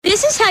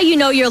is how you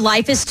know your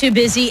life is too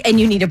busy and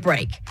you need a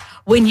break.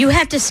 When you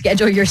have to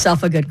schedule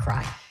yourself a good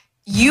cry.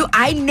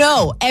 I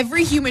know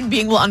every human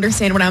being will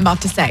understand what I'm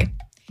about to say.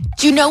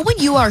 Do you know when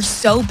you are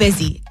so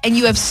busy and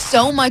you have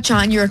so much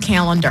on your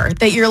calendar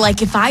that you're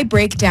like, if I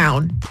break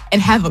down and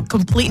have a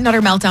complete and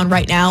utter meltdown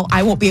right now,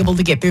 I won't be able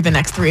to get through the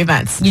next 3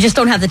 events. You just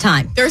don't have the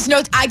time.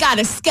 I got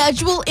to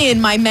schedule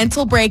in my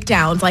mental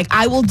breakdowns. Like,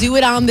 I will do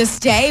it on this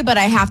day, but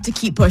I have to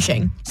keep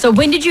pushing. So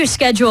when did you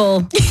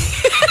schedule?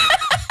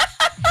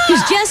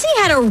 Because Jesse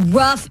had a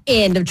rough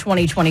end of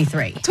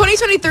 2023.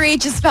 2023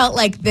 just felt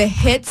like the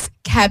hits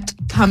kept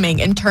coming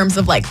in terms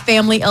of like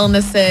family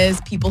illnesses,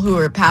 people who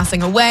were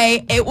passing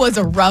away. It was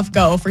a rough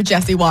go for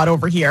Jesse Watt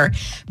over here.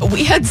 But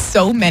we had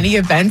so many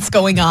events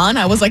going on.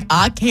 I was like,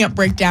 I can't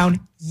break down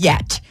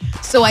yet.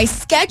 So I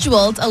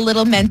scheduled a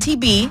little mentee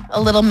B,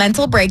 a little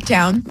mental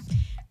breakdown,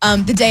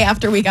 the day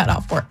after we got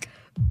off work.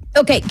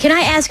 Okay, can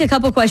I ask a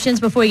couple questions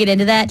before we get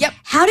into that? Yep.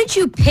 How did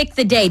you pick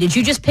the day? Did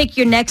you just pick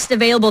your next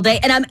available day?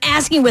 And I'm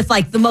asking with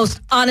like the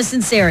most honest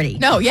sincerity.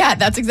 No, yeah,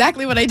 that's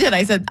exactly what I did.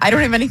 I said, I don't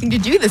have anything to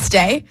do this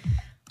day.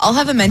 I'll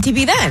have a mentee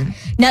B then.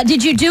 Now,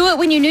 did you do it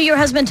when you knew your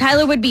husband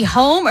Tyler would be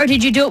home, or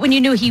did you do it when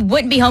you knew he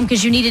wouldn't be home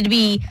because you needed to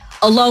be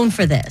alone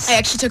for this? I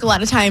actually took a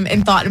lot of time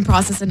and thought and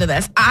process into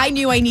this. I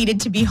knew I needed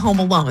to be home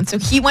alone, so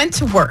he went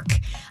to work.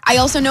 I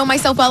also know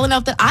myself well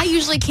enough that I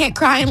usually can't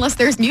cry unless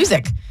there's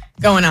music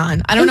going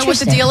on. I don't know what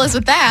the deal is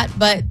with that,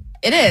 but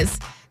it is.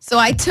 So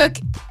I took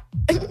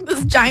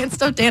this giant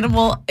stuffed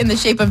animal in the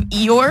shape of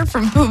Eeyore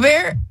from Pooh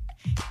Bear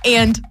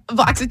and a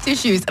box of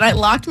tissues, and I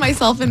locked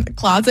myself in the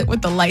closet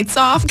with the lights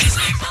off because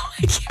I felt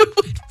like it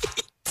would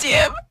be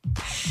dim.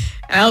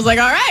 And I was like,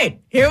 all right,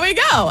 here we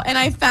go. And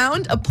I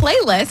found a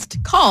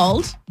playlist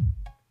called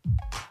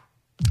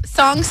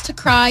Songs to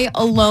Cry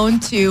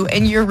Alone To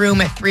in Your Room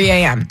at 3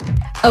 a.m.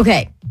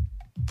 Okay.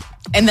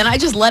 And then I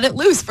just let it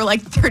loose for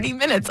like 30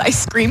 minutes. I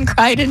scream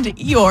cried into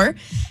Eeyore,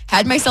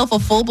 had myself a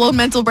full-blown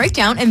mental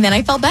breakdown, and then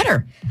I felt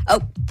better. Oh,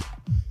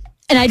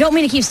 and I don't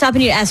mean to keep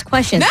stopping you to ask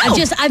questions.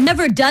 No. I've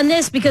never done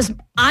this because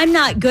I'm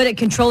not good at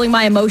controlling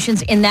my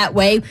emotions in that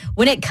way.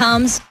 When it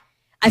comes,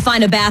 I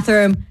find a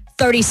bathroom,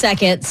 30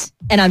 seconds,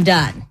 and I'm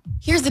done.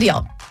 Here's the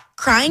deal.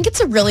 Crying gets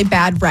a really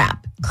bad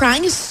rap.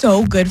 Crying is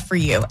so good for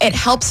you. It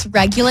helps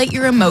regulate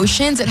your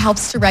emotions. It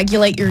helps to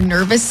regulate your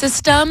nervous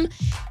system.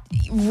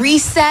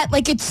 Reset.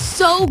 Like, it's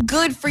so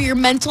good for your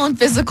mental and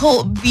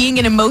physical being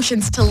and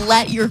emotions to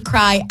let your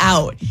cry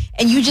out.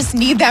 And you just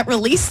need that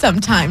release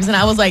sometimes. And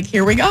I was like,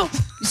 here we go.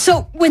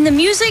 So when the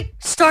music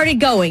started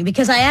going,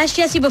 because I asked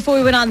Jesse before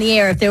we went on the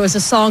air if there was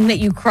a song that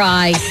you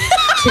cry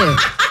to.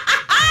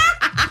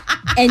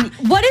 And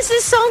what is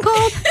this song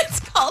called? It's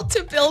called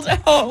To Build a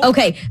Home.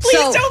 Okay.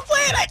 Please don't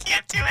play it. I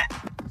can't do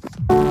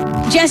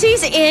it.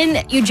 Jesse's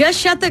in. You just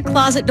shut the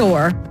closet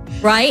door,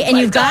 right? And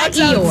you've got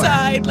Eeyore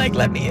outside. Like,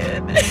 let me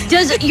in.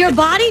 Does your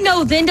body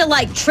know then to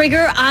like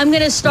trigger, I'm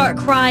going to start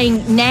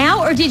crying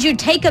now? Or did you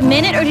take a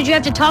minute, or did you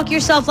have to talk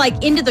yourself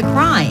like into the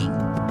crying?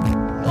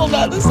 Hold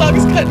on. The song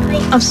is cutting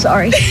real. I'm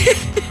sorry.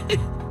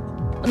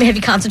 Let me have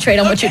you concentrate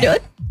on what you're doing.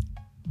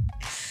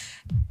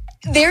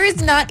 There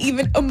is not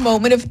even a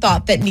moment of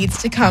thought that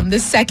needs to come. The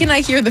second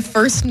I hear the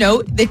first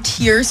note, the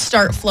tears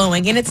start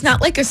flowing. And it's not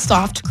like a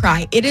soft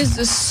cry. It is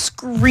a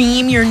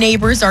scream, your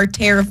neighbors are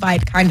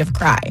terrified kind of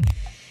cry.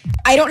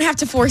 I don't have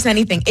to force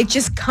anything. It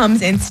just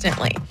comes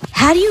instantly.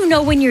 How do you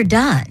know when you're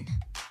done?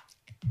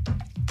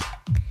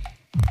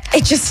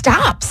 It just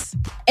stops.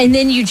 And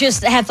then you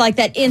just have like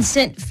that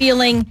instant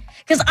feeling.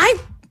 Because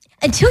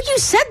until you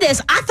said this,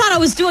 I thought I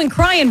was doing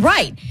crying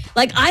right.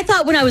 Like, I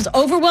thought when I was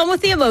overwhelmed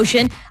with the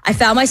emotion, I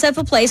found myself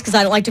a place because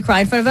I don't like to cry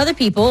in front of other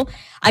people.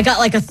 I got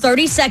like a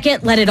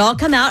 30-second, let it all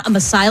come out. I'm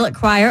a silent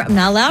crier. I'm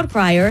not a loud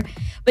crier.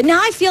 But now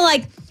I feel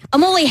like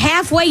I'm only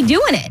halfway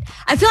doing it.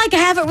 I feel like I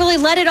haven't really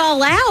let it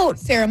all out.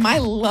 Sarah, my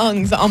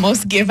lungs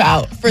almost give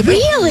out for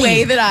the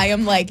way that I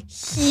am like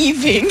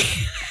heaving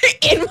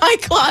in my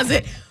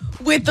closet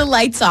with the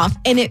lights off.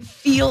 And it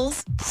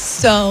feels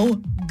so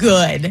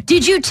good.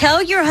 Did you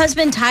tell your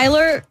husband,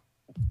 Tyler,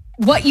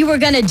 what you were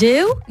going to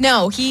do?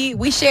 No,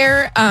 we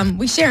share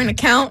an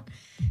account.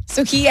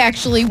 So he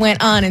actually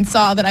went on and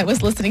saw that I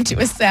was listening to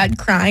a sad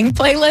crying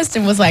playlist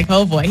and was like,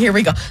 oh boy, here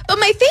we go. But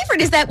my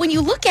favorite is that when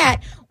you look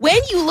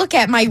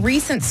at my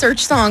recent search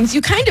songs,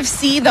 you kind of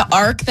see the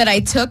arc that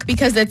I took,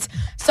 because it's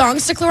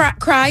songs to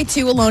cry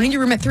to, Alone in Your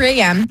Room at 3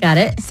 a.m. Got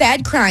it.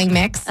 Sad crying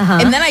mix.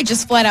 And then I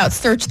just flat out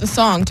searched the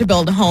song To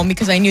Build a Home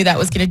because I knew that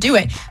was going to do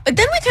it. But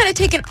then we kind of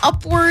take an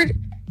upward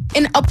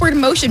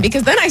motion,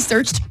 because then I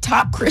searched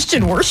top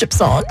Christian worship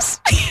songs.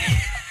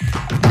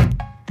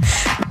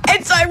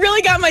 And so I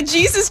really got my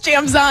Jesus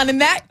jams on, and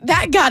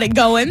that got it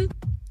going.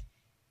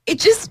 It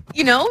just,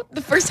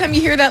 the first time you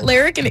hear that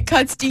lyric and it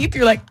cuts deep,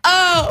 you're like,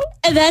 oh.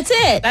 And that's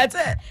it. That's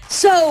it.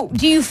 So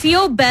do you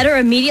feel better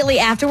immediately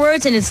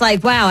afterwards? And it's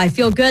like, wow, I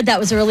feel good. That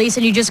was a release.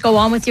 And you just go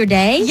on with your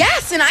day?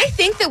 Yes. And I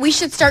think that we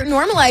should start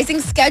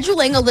normalizing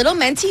scheduling a little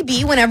mentee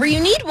B whenever you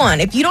need one.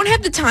 If you don't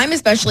have the time,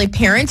 especially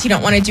parents, you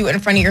don't want to do it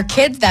in front of your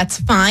kids, that's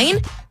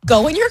fine.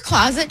 Go in your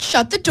closet,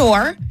 shut the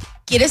door,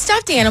 get a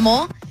stuffed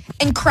animal,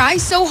 and cry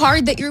so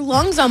hard that your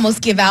lungs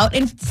almost give out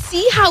and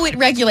see how it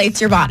regulates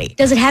your body.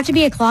 Does it have to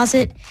be a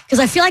closet? Because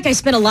I feel like I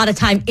spent a lot of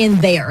time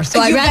in there.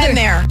 So You've been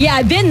there. Yeah,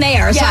 I've been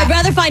there. So I'd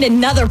rather find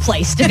another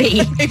place to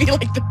be. Maybe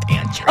like the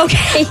pantry.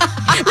 Okay.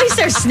 At least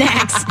there's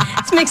snacks.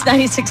 It's Mix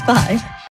 96.5.